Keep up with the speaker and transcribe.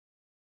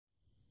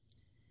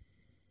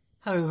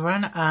Hello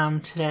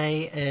everyone,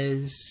 today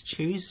is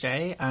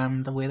Tuesday.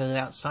 The weather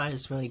outside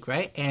is really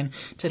great, and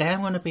today I'm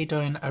going to be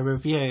doing a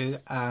review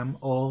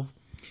of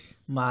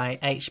my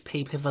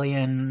HP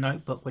Pavilion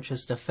notebook, which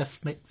is the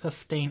 15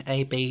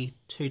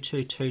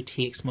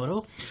 AB222TX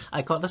model.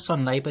 I got this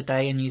on Labour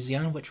Day in New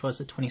Zealand, which was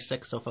the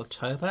 26th of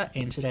October,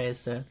 and today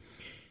is the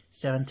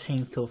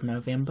 17th of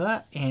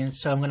November, and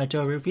so I'm going to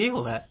do a review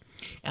of it.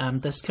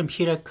 This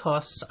computer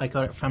costs, I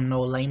got it from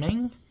Noel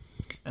Leeming,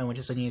 which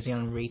is a New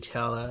Zealand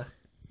retailer,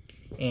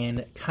 and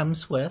it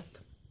comes with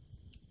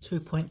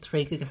 2.3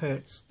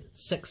 gigahertz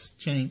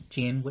 6th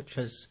gen, which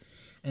is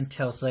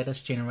Intel's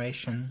latest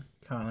generation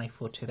currently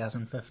for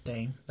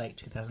 2015, late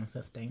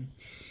 2015,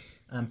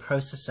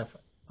 processor,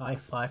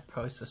 i5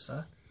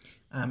 processor,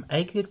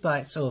 8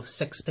 gigabytes of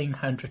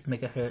 1600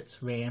 megahertz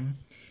RAM,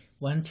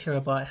 1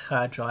 terabyte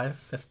hard drive,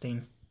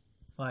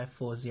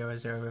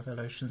 155400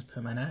 revolutions per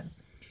minute,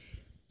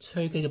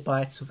 2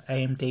 gigabytes of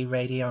AMD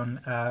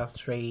Radeon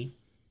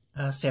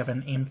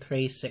R7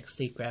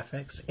 M360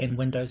 graphics, and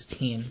Windows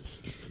 10.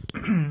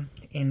 And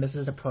this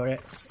is the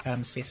product's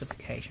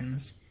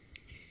specifications.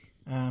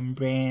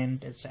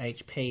 Brand, it's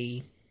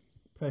HP.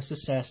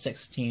 Processor,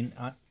 6th gen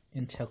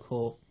Intel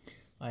Core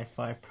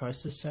i5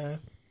 processor.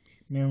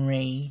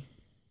 Memory,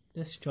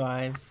 disk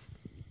drive,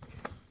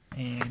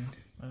 and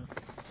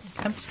it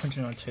comes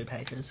printed on 2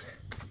 pages.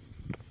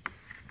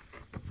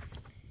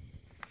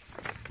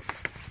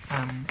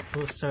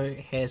 Also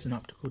has an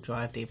optical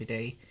drive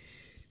DVD,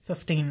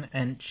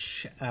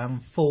 15-inch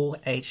full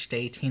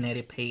HD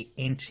 1080p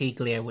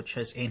anti-glare, which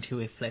is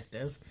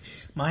anti-reflective.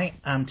 My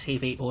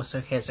TV also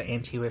has an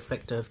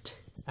anti-reflective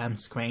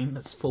screen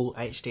that's full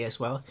HD as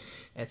well.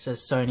 It's a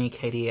Sony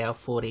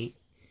KDL40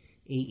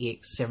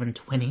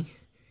 EX720.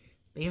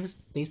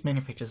 These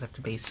manufacturers have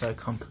to be so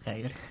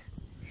complicated.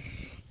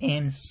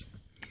 And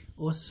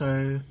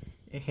also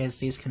it has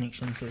these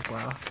connections as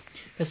well.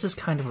 This is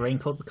kind of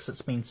wrinkled because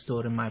it's been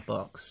stored in my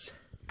box,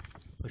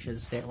 which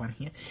is that one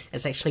here.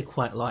 It's actually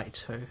quite light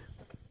too.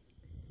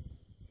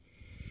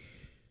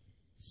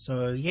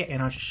 So yeah,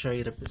 and I'll just show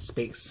you the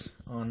specs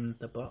on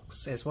the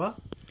box as well.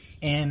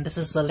 And this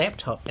is the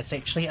laptop. It's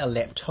actually a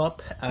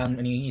laptop in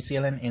New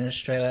Zealand and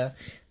Australia.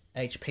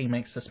 HP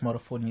makes this model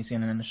for New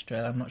Zealand and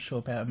Australia. I'm not sure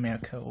about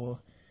America or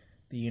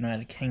the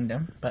United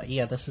Kingdom, but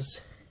yeah, this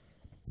is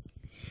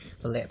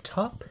the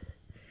laptop.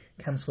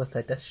 Comes with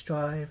a disk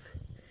drive,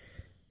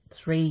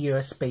 3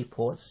 USB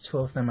ports, 2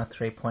 of them are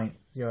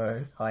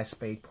 3.0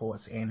 high-speed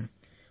ports, and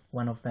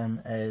one of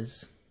them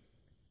is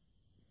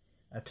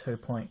a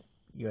USB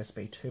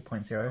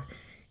 2.0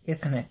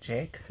 Ethernet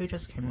jack. Who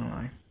just came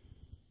online?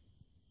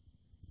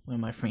 One of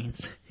my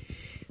friends.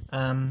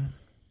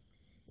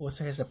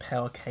 Also has a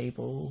power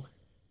cable,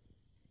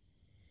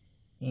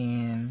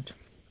 and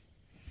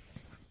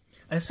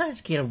I decided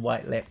to get a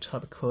white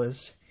laptop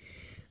because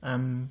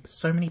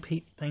so many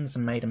things are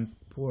made in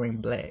boring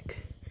black.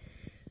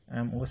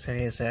 Also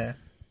has a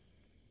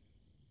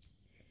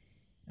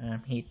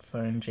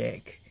headphone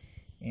jack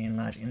and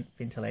large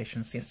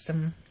ventilation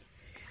system.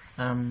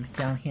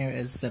 Down here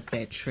is the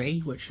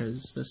battery, which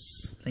is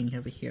this thing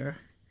over here.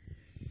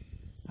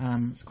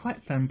 It's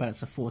quite thin, but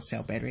it's a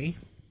 4-cell battery,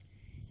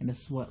 and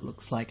this is what it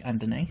looks like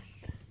underneath.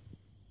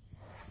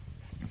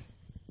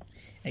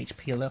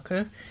 HP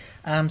logo.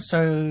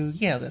 So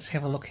yeah, let's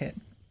have a look at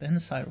the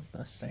inside of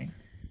this thing.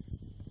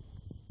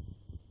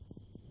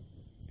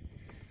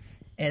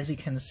 As you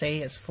can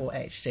see, it's full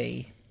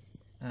HD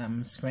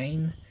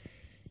screen,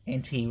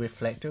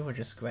 anti-reflective, which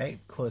is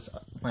great because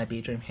my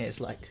bedroom has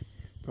like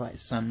bright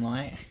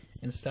sunlight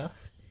and stuff.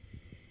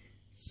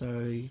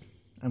 So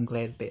I'm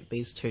glad that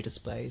these two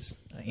displays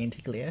are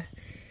anti-glare.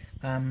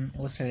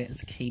 Also,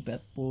 it's a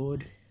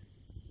keyboard,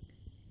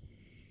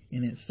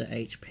 and it's the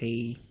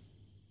HP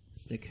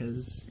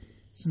stickers,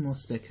 some more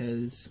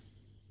stickers.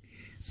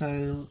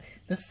 So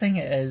this thing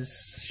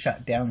is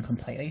shut down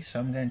completely, so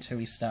I'm going to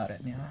restart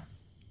it now.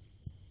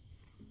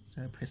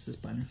 So I press this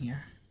button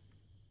here.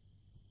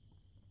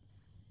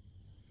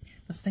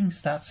 This thing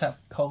starts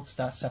up, cold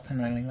starts up in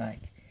only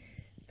like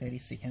 30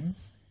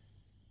 seconds.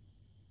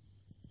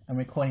 I'm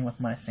recording with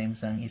my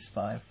Samsung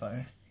S5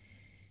 phone.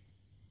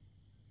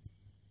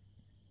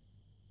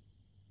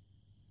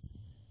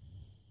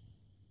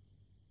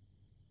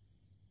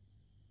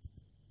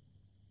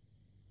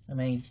 I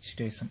may need to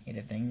do some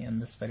editing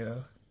in this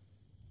video.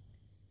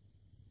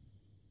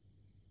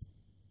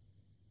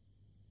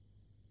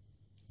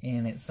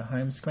 And it's the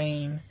home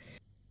screen.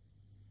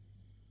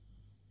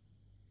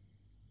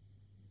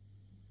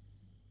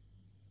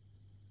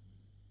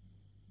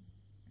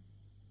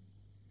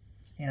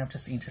 And I've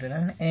just entered it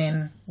in,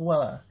 and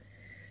voila,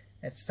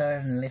 it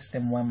started in less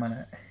than 1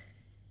 minute,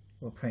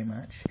 well, pretty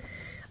much.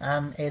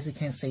 As you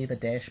can see, the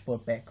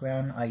dashboard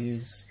background, I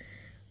use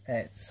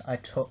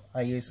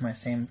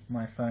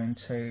my phone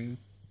to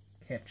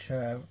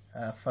capture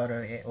a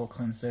photo at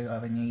Auckland Zoo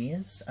over New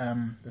Year's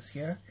this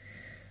year.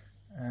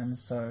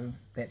 So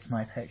that's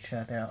my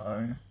picture that I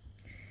own,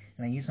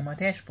 and I use on my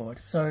dashboard.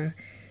 So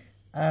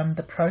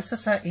the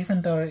processor,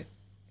 even though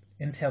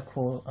Intel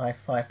Core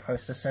i5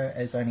 processor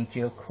is only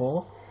dual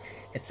core.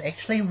 It's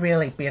actually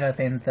really better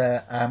than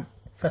the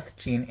 5th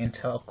gen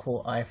Intel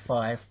Core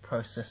i5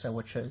 processor,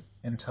 which is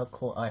Intel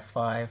Core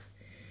i5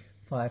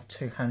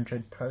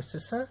 5200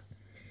 processor,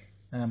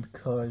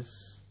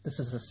 because this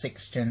is a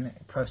 6th gen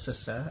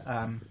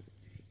processor,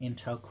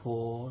 Intel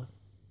Core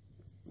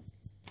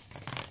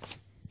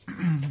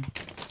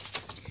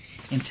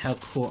Intel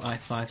Core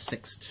i5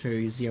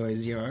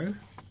 6200,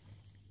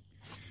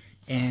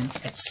 and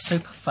it's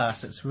super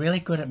fast. It's really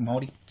good at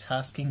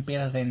multitasking,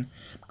 better than,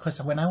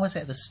 because when I was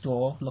at the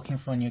store looking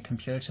for a new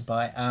computer to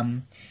buy,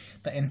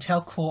 the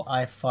Intel Core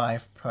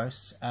i5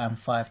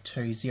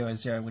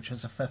 5200, which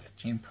is a 5th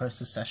gen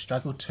processor,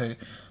 struggled to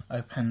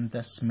open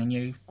this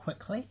menu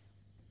quickly,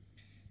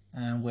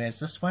 whereas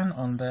this one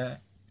on the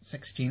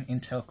 6th gen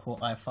Intel Core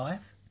i5,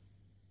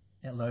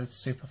 it loads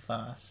super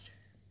fast.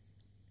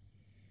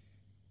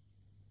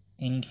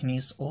 And you can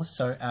use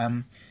also,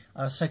 I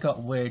also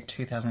got Word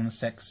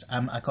 2006.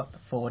 I got the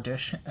full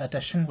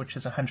edition, which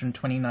is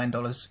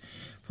 $129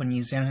 for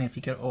New Zealand if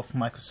you get it off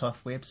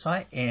Microsoft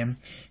website, and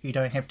you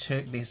don't have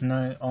to, there's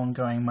no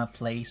ongoing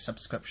monthly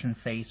subscription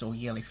fees or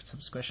yearly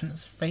subscription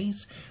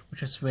fees,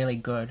 which is really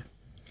good.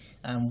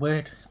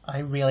 Word,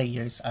 I really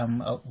use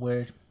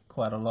Word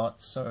quite a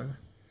lot, so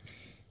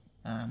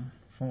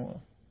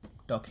for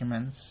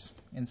documents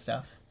and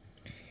stuff.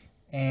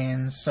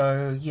 And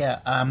so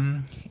yeah,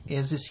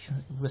 is this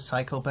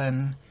recycle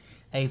bin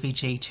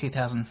AVG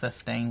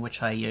 2015,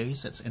 which I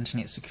use. It's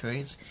internet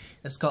security.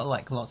 It's got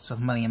like lots of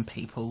million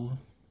people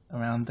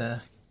around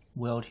the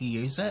world who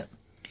use it.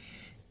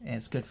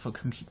 It's good for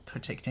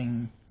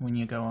protecting when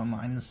you go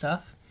online and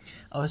stuff.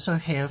 I also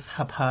have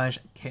Hauppauge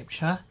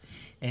Capture.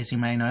 As you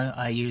may know,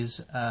 I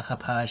use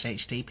Hauppauge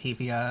HD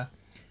PVR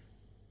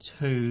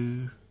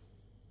 2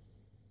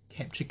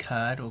 capture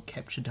card or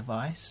capture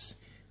device.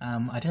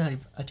 I did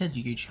a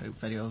YouTube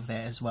video of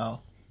that as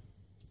well.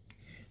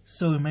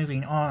 So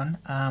moving on,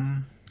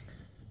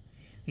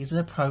 these are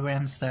the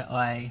programs that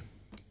I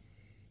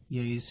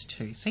use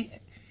to see,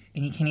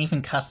 and you can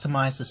even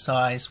customize the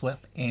size,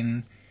 width,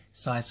 and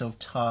size of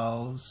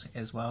tiles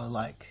as well,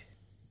 like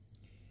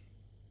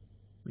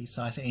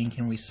resize it, and you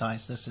can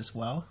resize this as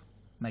well,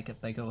 make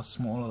it bigger or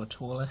smaller or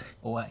taller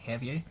or what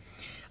have you.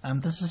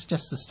 This is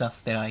just the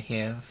stuff that I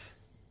have.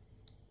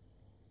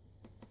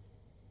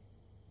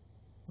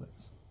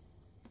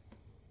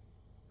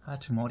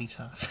 Hard to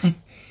multitask.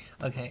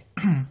 Okay.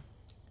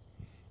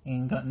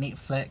 And got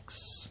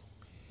Netflix,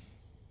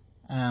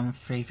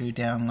 Freeview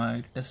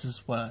download. This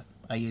is what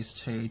I use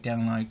to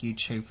download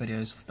YouTube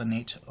videos off the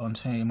net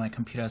onto my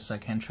computer so I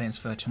can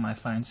transfer to my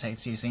phone.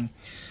 Saves using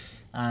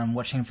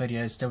watching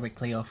videos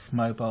directly off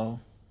mobile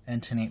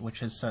internet,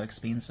 which is so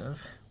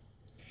expensive.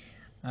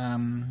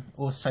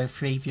 Also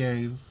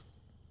Freeview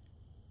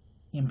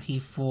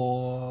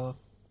MP4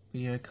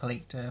 video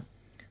collector.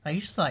 I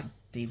use like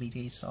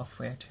DVD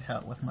software to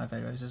help with my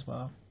videos as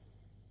well.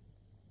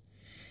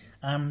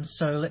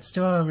 So let's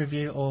do a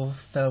review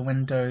of the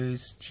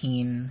Windows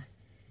 10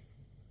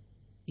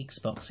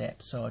 Xbox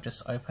app. So I'll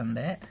just open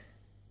that.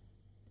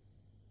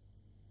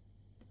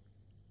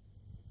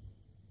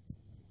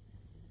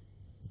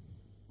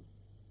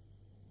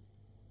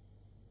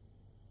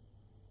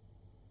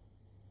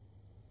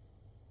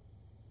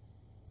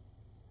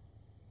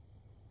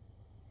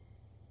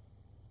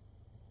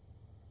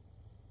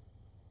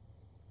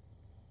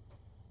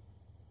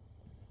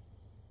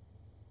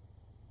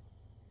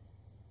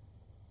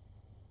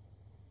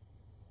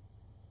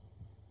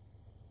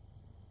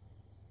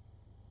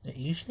 It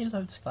usually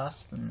loads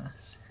faster than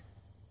this.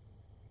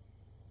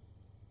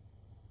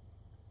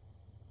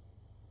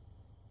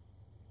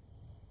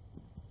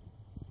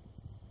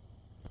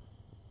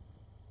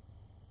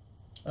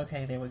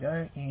 Okay, there we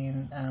go,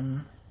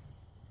 and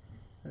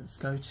let's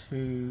go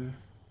to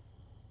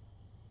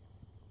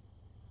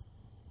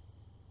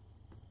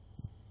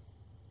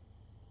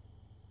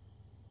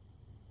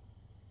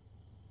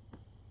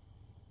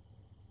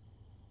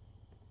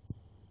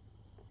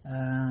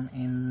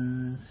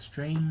and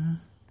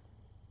stream.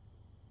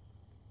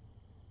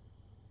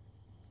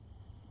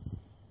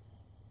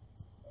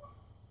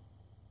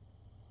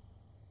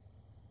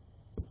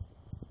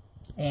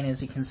 And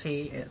as you can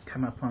see, it's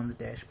come up on the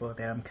dashboard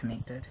that I'm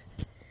connected.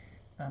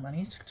 I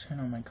need to turn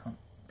on my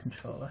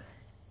controller.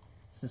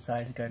 It's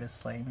decided to go to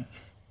sleep.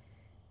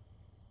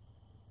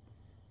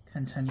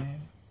 Continue.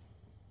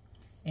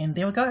 And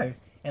there we go.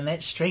 And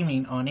that's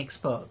streaming on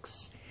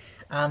Xbox.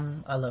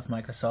 I love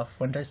Microsoft.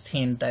 Windows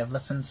 10, they've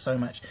listened so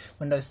much.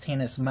 Windows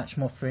 10 is much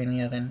more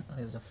friendlier than... Oh,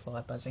 there's a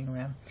fly buzzing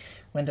around.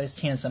 Windows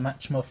 10 is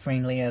much more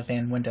friendlier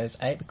than Windows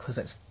 8 because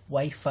it's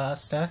way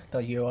faster, the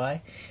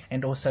UI,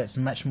 and also it's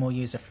much more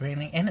user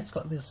friendly, and it's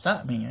got the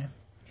start menu.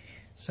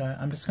 So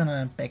I'm just going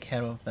to back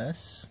out of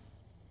this.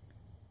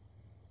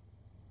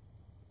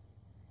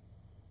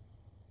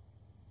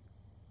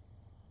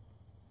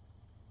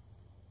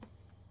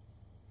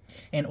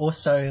 And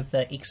also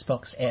the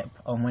Xbox app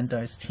on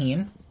Windows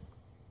 10.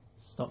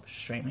 Stop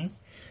streaming.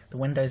 The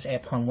Windows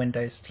app on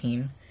Windows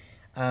 10.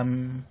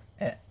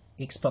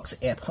 Xbox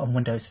app on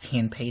Windows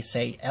 10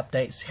 PC.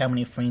 Updates how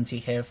many friends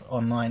you have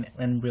online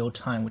in real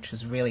time, which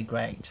is really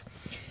great.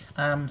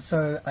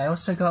 So I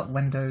also got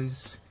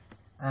Windows,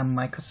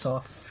 I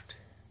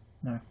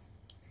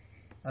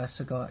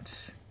also got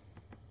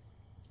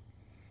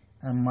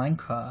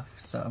Minecraft,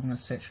 so I'm going to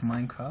search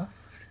Minecraft.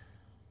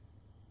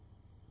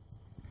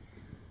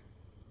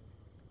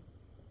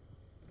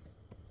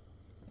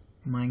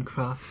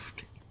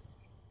 Minecraft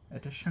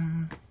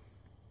edition.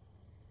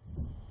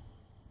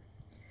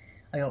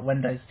 I got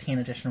Windows 10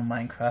 edition of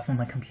Minecraft on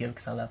my computer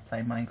because I love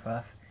playing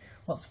Minecraft.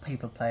 Lots of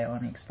people play it on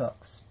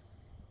Xbox.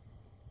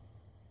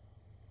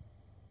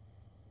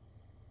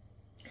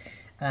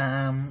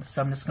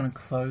 So I'm just going to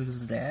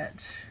close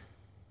that.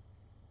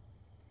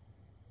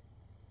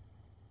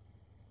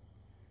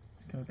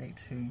 Let's go back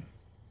to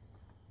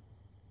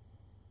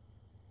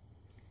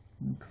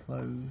and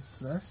close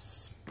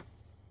this.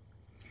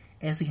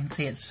 As you can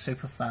see, it's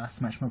super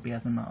fast, much more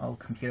better than my old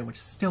computer, which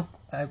is still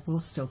I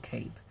will still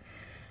keep.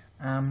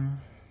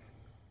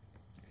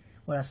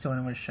 What else do I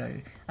want to show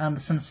you? The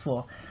Sims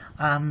 4.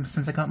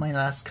 Since I got my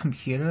last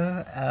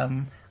computer,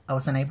 I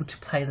wasn't able to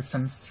play The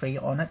Sims 3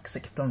 on it because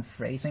it kept on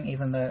freezing,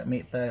 even though it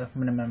met the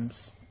minimum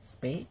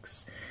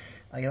specs.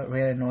 I got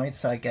really annoyed,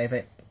 so I gave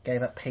up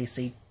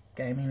PC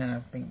gaming,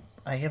 and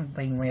I haven't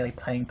been really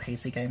playing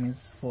PC gaming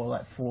for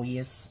like 4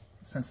 years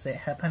since that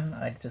happened.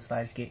 I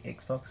decided to get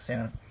Xbox,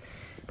 and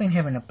I've been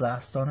having a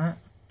blast on it.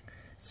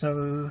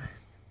 So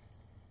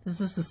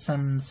this is The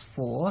Sims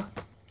 4.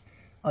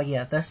 Oh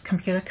yeah, this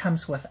computer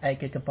comes with 8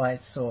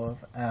 GB of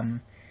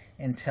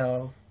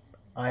Intel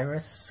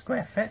Iris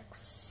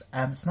graphics.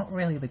 It's not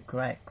really the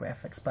great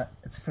graphics, but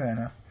it's fair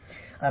enough.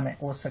 It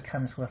also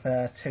comes with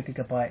a 2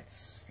 GB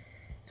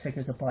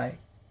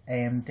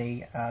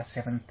AMD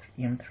R7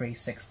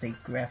 M360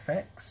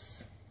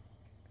 graphics.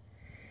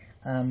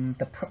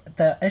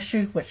 The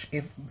issue which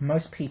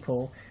most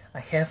people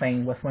are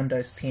having with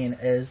Windows 10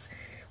 is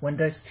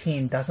Windows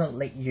 10 doesn't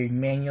let you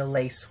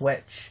manually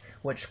switch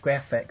which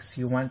graphics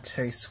you want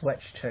to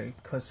switch to,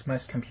 because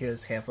most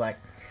computers have like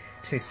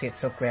 2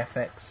 sets of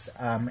graphics.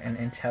 An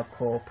Intel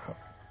Core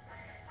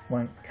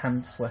one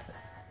comes with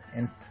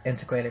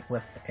integrated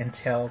with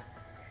Intel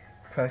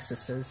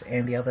processors,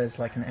 and the other is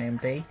like an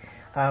AMD.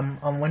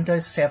 On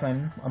Windows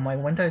 7, on my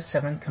Windows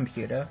 7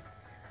 computer,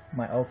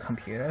 my old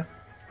computer,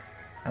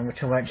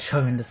 which I won't show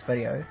in this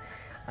video,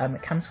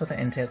 it comes with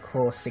an Intel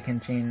Core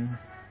 2nd Gen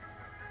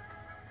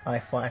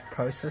i5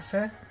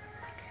 processor,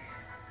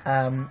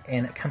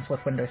 and it comes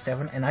with Windows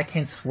 7, and I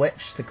can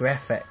switch the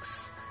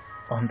graphics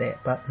on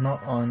that, but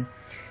not on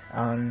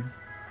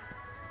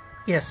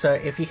yeah. So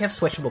if you have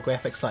switchable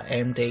graphics like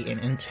AMD and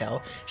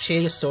Intel, share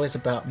your stories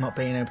about not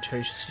being able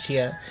to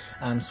share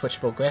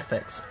switchable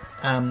graphics.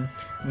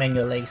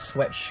 Manually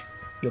switch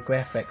your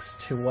graphics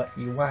to what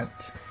you want,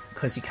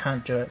 because you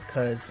can't do it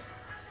because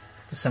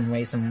for some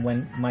reason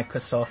when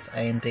Microsoft,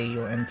 AMD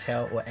or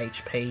Intel or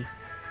HP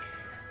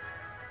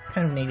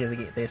kind of needed to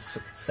get their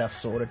stuff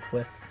sorted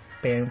with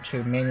being able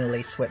to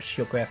manually switch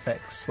your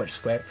graphics,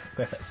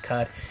 graphics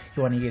card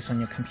you want to use on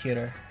your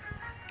computer.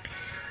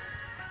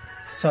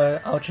 So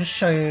I'll just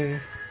show you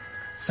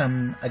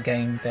a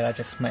game that I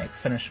just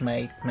finished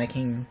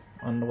making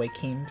on the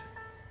weekend.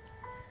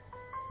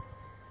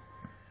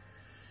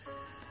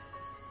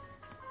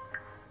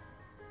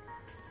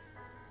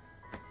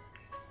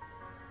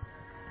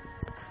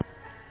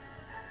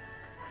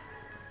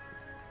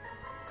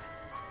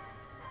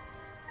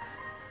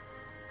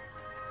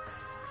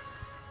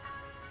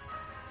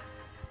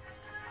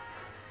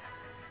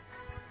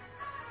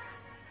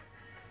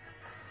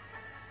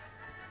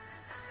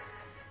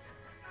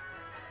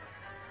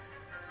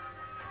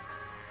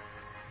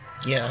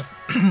 Yeah,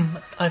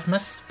 I've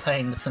missed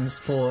playing The Sims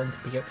 4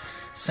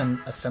 and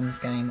a Sims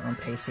game on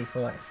PC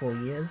for like 4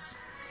 years,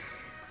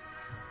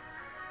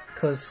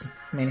 because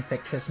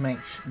manufacturers make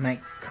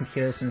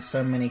computers in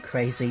so many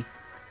crazy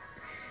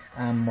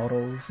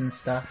models and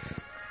stuff.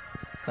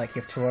 Like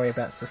you have to worry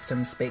about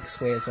system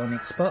specs, whereas on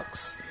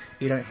Xbox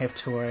you don't have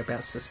to worry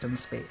about system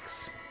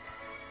specs.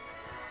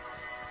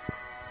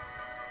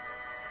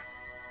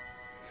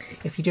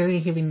 If you do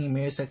hear any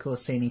music or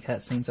see any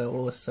cutscenes,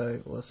 or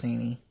see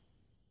any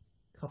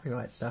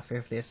copyright stuff,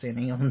 if there's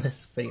any on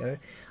this video,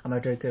 I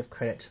do give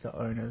credit to the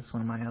owners.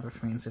 One of my other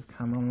friends have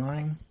come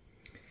online.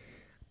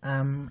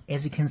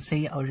 As you can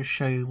see, I'll just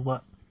show you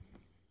what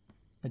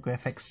the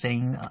graphics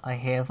scene I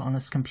have on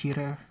this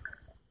computer.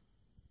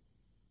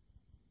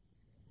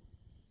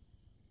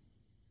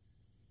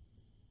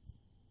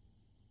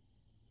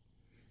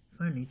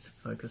 Phone needs to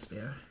focus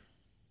there.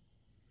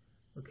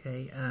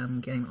 Okay,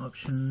 game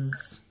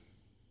options,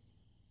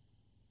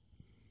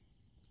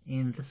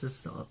 and this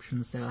is the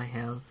options that I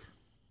have.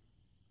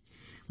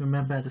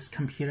 Remember, this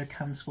computer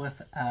comes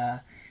with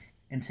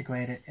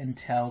integrated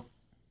Intel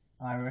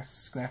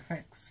Iris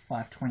graphics,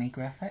 520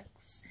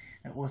 graphics.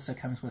 It also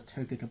comes with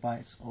 2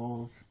 GB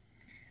of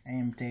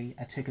AMD,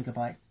 a 2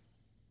 GB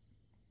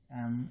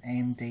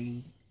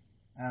AMD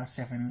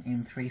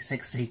R7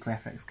 M360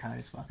 graphics card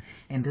as well.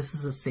 And this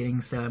is the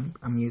settings that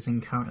I'm using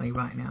currently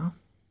right now.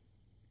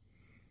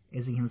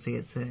 As you can see,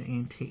 it's an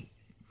antique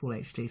Full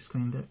HD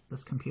screen that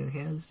this computer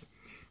has.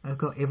 I've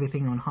got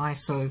everything on high,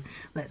 so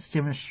let's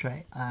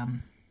demonstrate.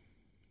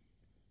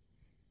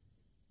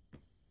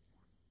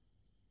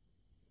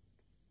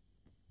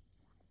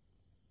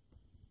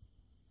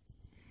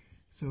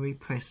 So we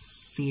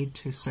press Z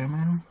to zoom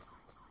in.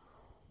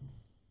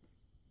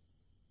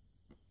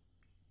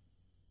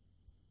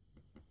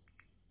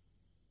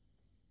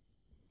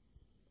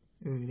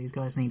 Ooh, these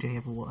guys need to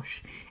have a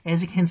wash.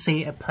 As you can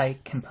see, it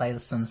can play The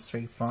Sims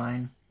 3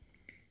 fine.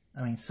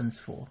 I mean Sims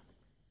 4.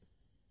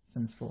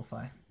 Sims 4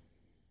 fine.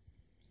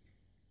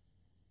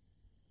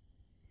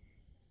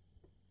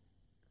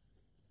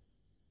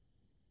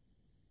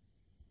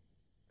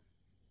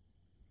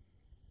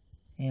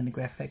 And the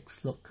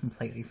graphics look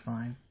completely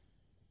fine.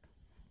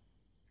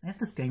 I have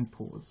this game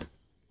paused.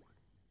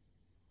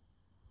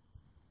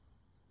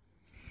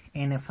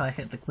 And if I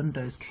hit the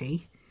Windows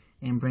key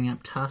and bring up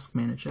Task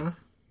Manager,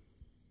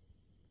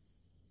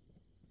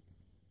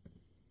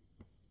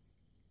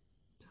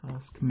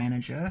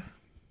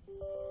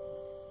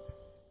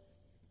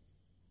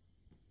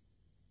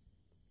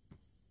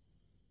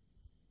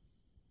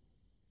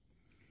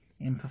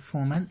 and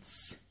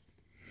performance,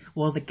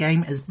 while the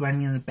game is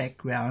running in the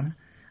background,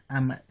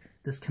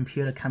 this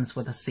computer comes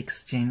with a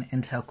 6th gen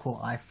Intel Core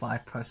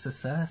i5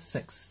 processor,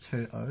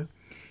 620.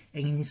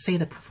 And you can see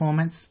the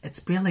performance, it's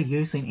barely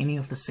using any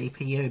of the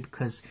CPU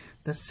because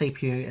this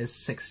CPU is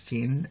 6th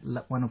gen,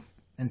 one of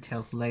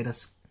Intel's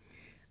latest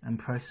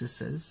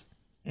processors.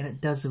 And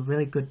it does a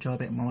really good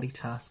job at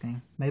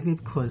multitasking. Maybe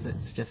because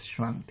it's just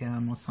shrunk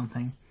down or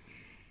something.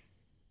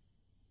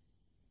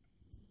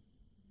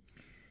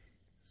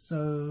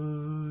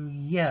 So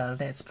yeah,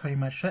 that's pretty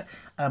much it.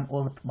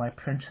 All of my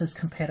printers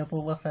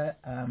compatible with it.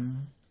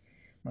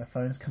 My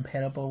phone's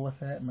compatible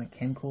with it. My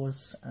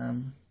camcorders,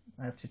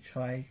 I have to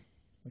try,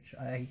 which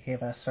I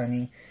have a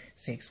Sony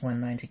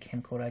CX190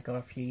 camcorder I got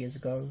a few years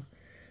ago.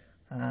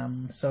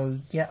 So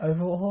yeah,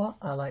 overall,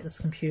 I like this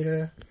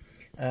computer.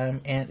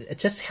 And it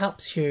just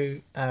helps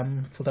you,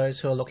 for those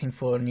who are looking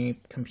for a new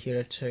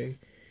computer too,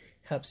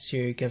 gives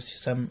you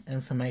some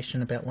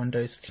information about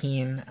Windows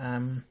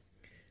 10.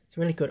 It's a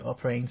really good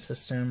operating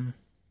system.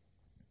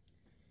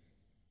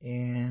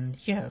 And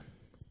yeah,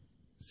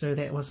 so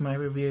that was my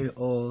review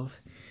of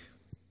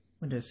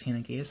Windows 10,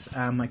 I guess,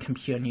 my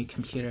new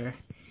computer.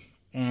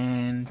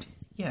 And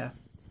yeah,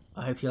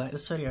 I hope you like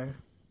this video.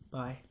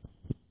 Bye.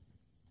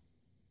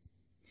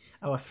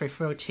 Oh, feel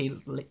free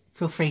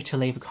to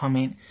leave a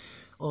comment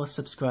or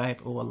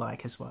subscribe or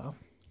like as well.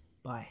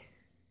 Bye.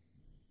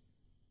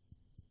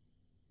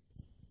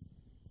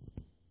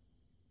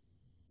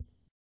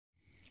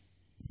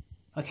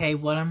 Okay,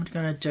 what I'm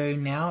going to do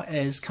now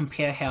is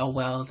compare how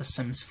well The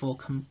Sims 4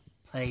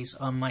 plays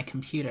on my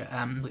computer,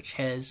 which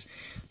has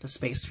the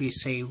specs you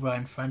see right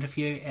in front of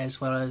you, as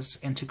well as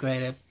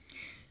integrated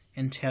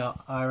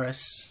Intel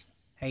Iris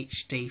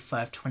HD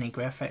 520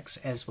 graphics,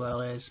 as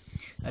well as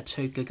a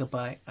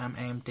 2GB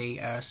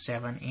AMD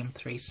R7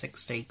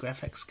 M360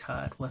 graphics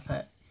card with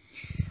it.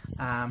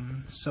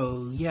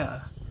 So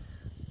yeah,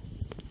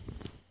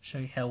 show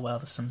you how well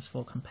The Sims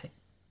 4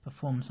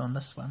 performs on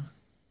this one,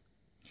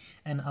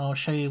 and I'll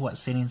show you what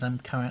settings I'm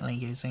currently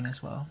using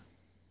as well.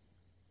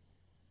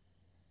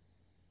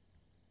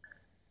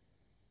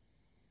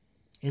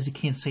 As you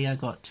can see, I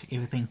got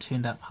everything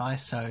turned up high,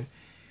 so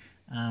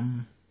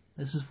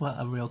this is what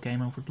a real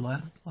gamer would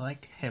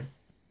like, have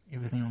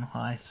everything on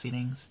high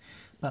settings.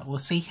 But we'll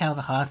see how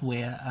the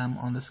hardware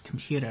on this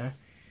computer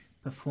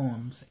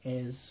performs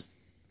as,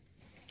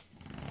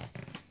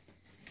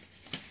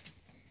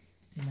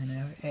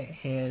 it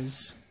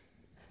has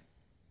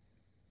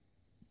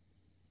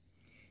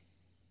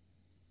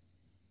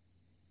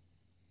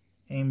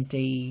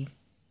AMD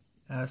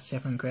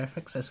R7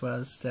 graphics, as well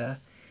as the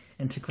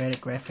integrated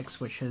graphics,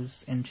 which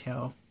is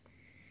Intel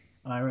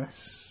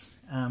Iris,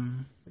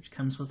 which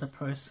comes with the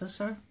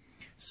processor.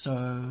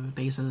 So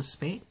these are the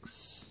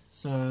specs.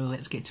 So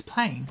let's get to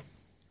playing.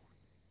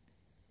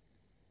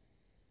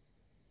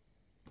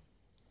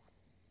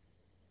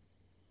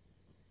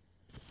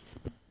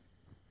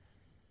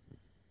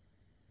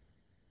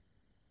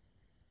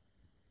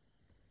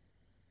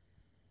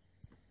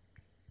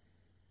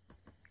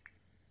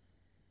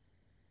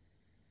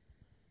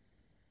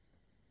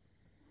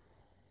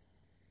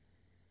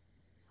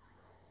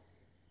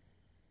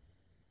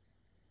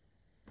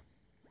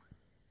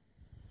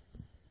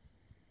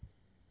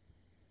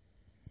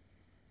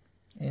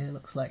 It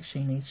looks like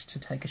she needs to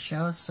take a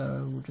shower,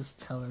 so we'll just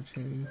tell her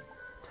to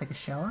take a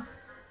shower.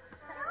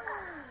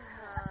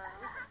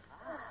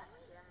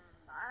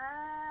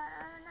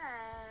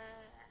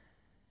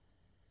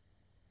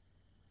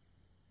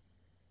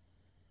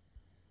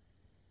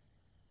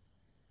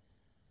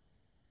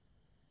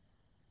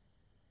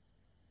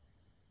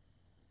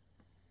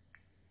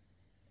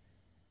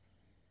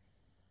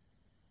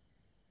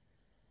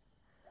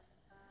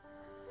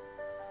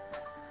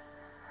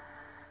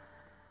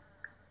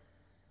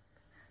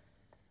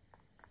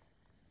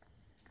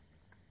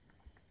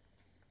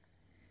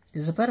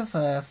 There's a bit of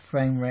a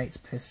frame rates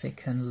per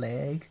second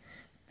lag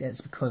that's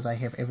because I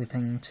have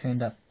everything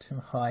turned up to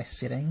high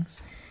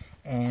settings,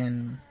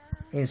 and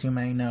as you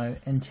may know,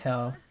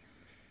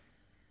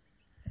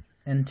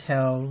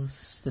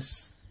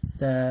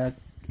 the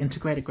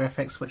integrated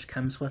graphics which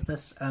comes with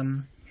this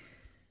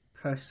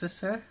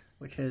processor,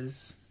 which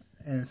is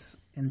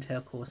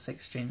Intel Core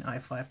 6 Gen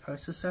i5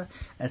 processor,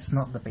 it's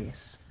not the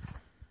best.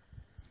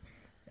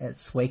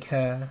 It's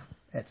weaker.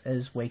 It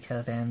is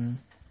weaker than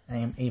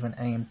even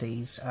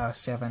AMD's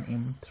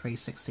R7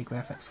 M360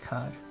 graphics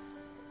card.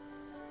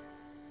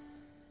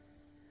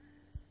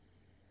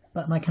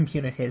 But my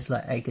computer has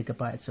like 8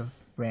 GB of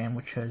RAM,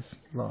 which is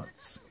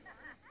lots.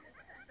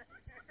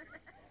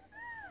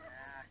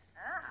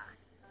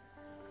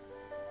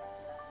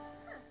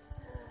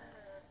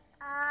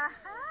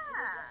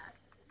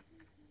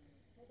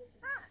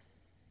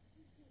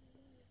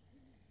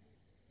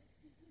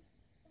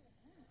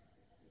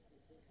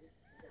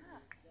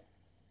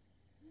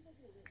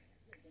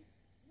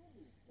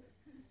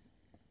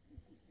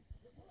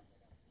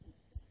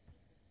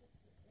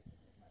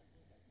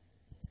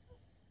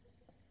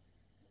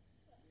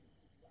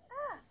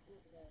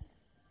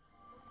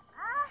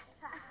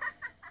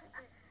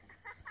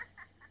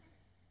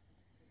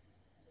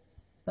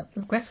 But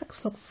the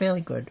graphics look fairly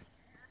good.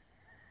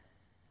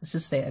 It's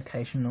just that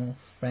occasional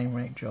frame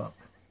rate drop.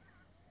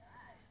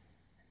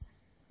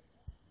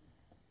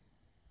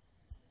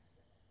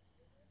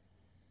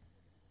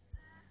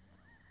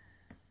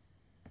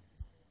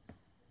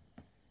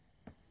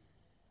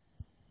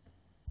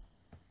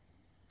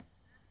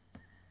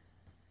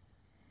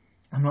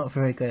 I'm not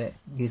very good at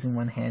using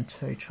one hand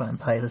to try and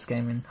play this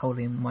game and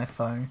holding my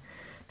phone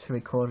to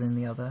record in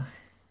the other.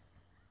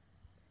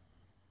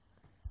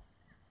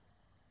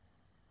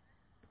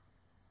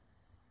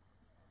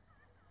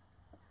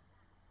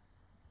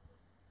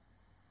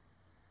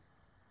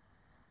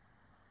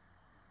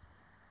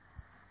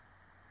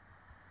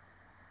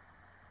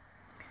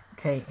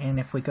 Okay, and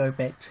if we go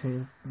back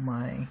to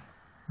my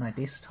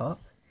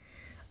desktop,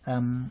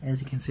 as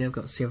you can see, I've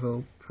got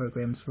several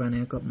programs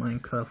running. I've got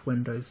Minecraft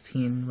Windows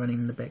 10 running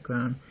in the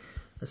background,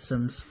 The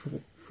Sims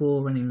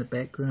 4 running in the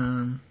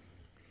background,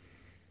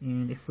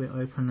 and if we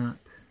open up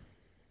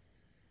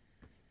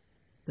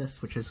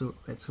this, which is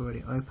it's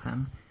already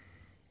open,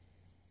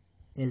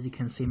 as you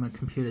can see, my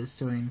computer's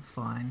doing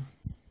fine.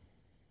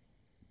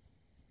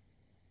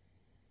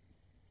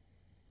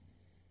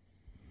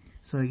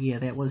 So yeah,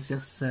 that was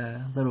just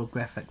a little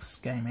video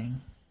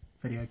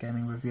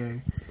gaming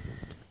review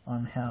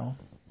on how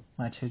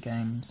my two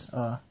games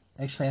are.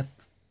 Actually, I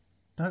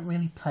don't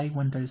really play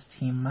Windows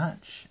 10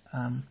 much.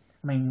 I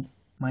mean,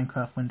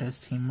 Minecraft Windows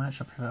 10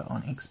 much. I prefer it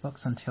on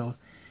Xbox until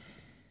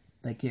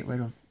they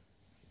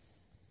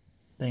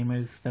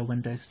move the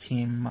Windows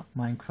 10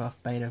 Minecraft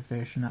beta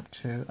version up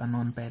to a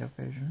non-beta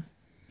version.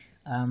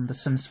 The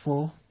Sims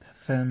 4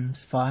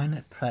 performs fine.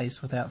 It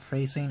plays without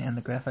freezing, and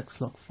the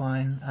graphics look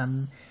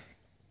fine.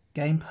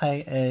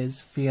 Gameplay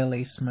is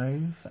fairly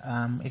smooth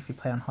if you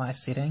play on high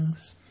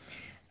settings.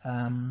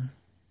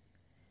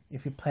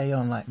 If you play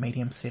on like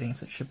medium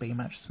settings, it should be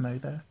much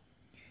smoother.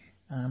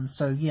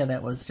 So yeah,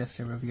 that was just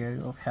a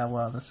review of how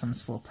well The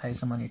Sims 4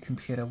 plays on your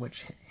computer,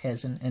 which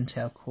has an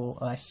Intel Core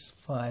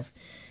i5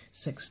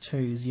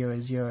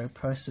 6200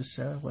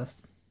 processor with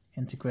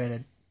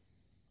integrated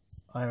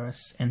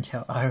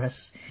Intel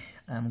Iris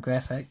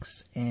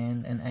graphics,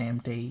 and an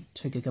AMD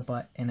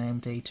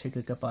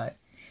 2GB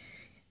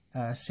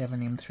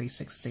R7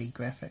 M360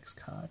 graphics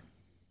card.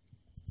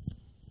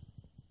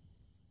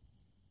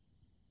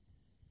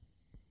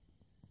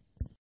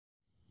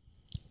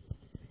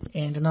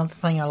 And another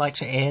thing I like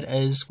to add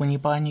is when you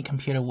buy a new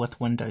computer with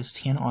Windows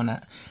 10 on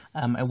it,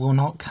 it will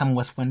not come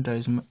with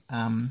Windows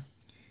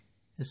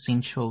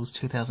Essentials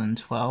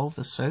 2012,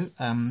 the suite,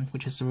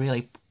 which is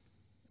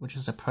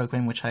a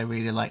program which I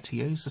really like to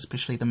use,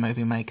 especially the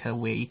Movie Maker,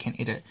 where you can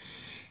edit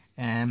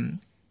and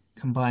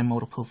combine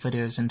multiple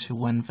videos into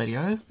one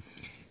video.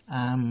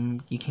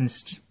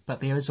 But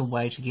there is a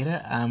way to get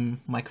it.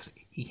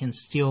 You can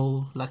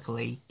still,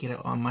 luckily, get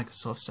it on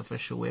Microsoft's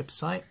official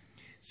website,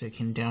 so you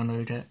can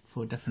download it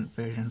for different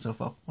versions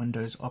of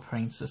Windows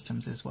operating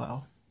systems as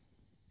well,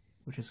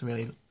 which is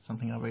really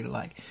something I really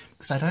like,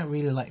 because I don't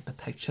really like the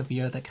picture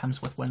viewer that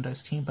comes with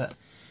Windows 10, but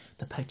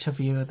the picture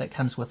viewer that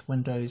comes with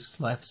Windows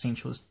Live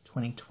Essentials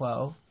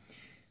 2012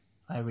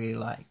 I really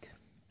like.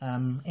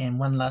 And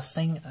one last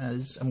thing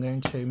is I'm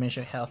going to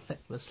measure how thick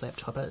this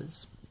laptop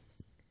is.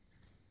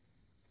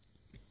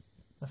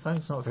 My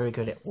phone's not very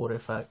good at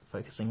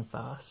auto-focusing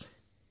fast,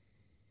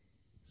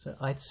 so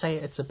I'd say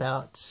it's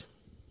about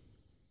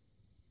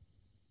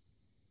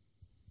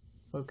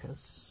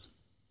focus.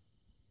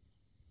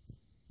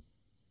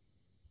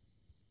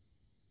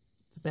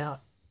 It's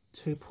about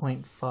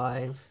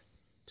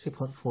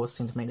 2.4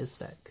 centimeters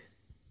thick.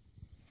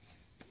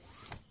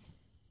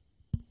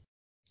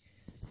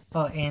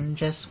 Oh, and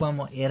just one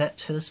more edit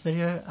to this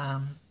video.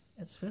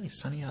 It's really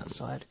sunny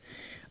outside.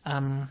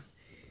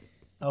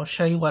 I'll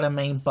show you what I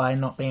mean by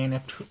not being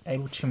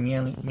able to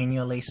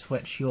manually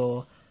switch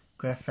which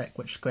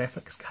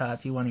graphics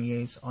card you want to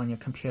use on your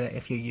computer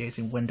if you're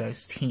using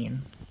Windows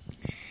 10.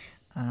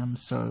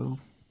 So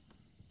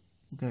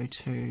go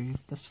to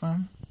this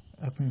one,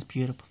 opens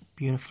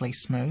beautifully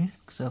smooth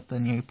because of the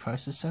new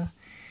processor.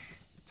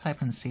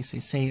 Type in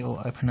CCC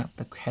or open up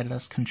the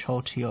Catalyst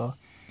control to your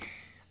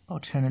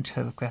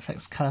alternative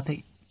graphics card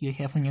that you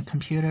have on your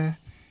computer.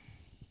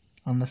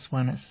 On this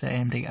one it's the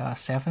AMD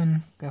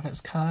R7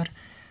 graphics card,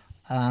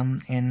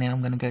 and now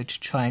I'm going to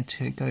try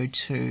to go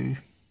to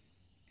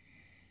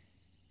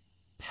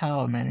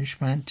Power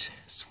Management,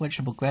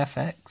 Switchable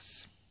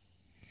Graphics,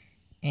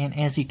 and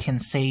as you can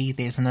see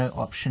there's no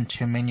option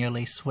to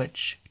manually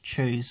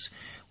choose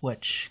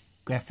which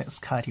graphics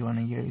card you want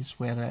to use,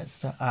 whether it's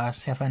the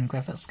R7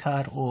 graphics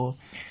card or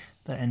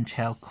the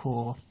Intel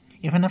Core.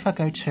 Even if I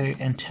go to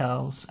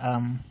Intel's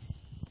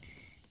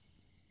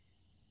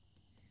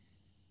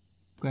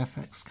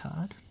graphics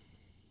card,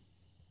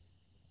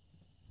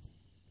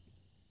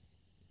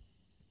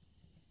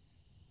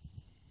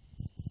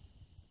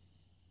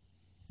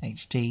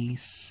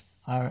 HD's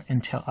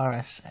Intel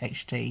RS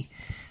HD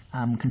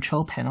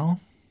control panel,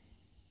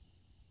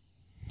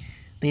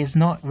 there's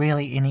not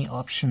really any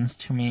options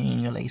to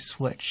manually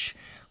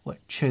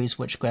choose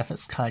which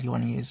graphics card you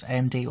want to use,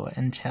 AMD or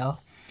Intel.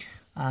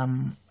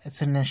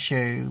 It's an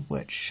issue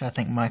which I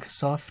think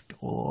Microsoft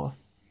or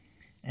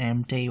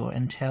AMD or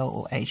Intel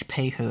or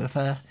HP,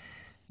 whoever,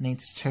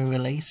 needs to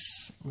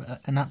release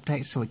an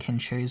update so we can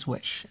choose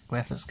which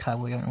graphics card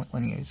we want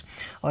to use.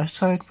 I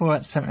also brought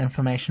up some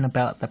information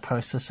about the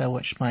processor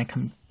which my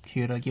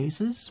computer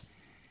uses,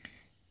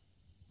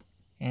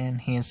 and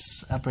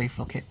here's a brief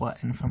look at what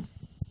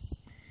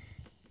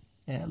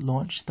it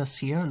launched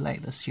this year,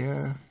 late this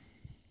year.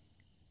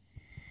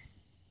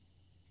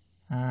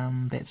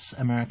 That's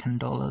American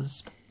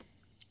dollars.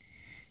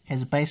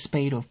 Has a base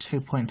speed of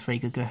 2.3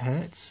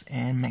 gigahertz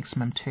and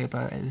maximum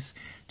turbo is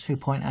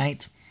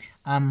 2.8.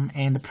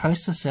 And the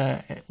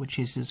processor, which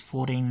uses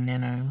 14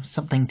 nano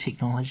something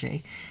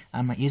technology,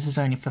 it uses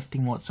only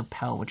 15 watts of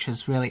power, which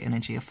is really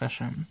energy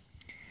efficient.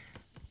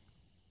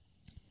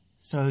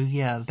 So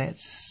yeah,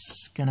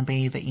 that's gonna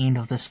be the end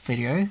of this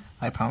video,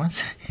 I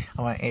promise.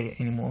 I won't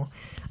edit anymore.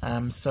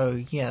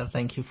 So yeah,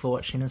 thank you for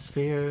watching this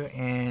video,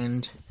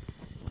 and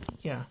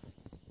yeah,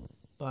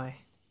 bye.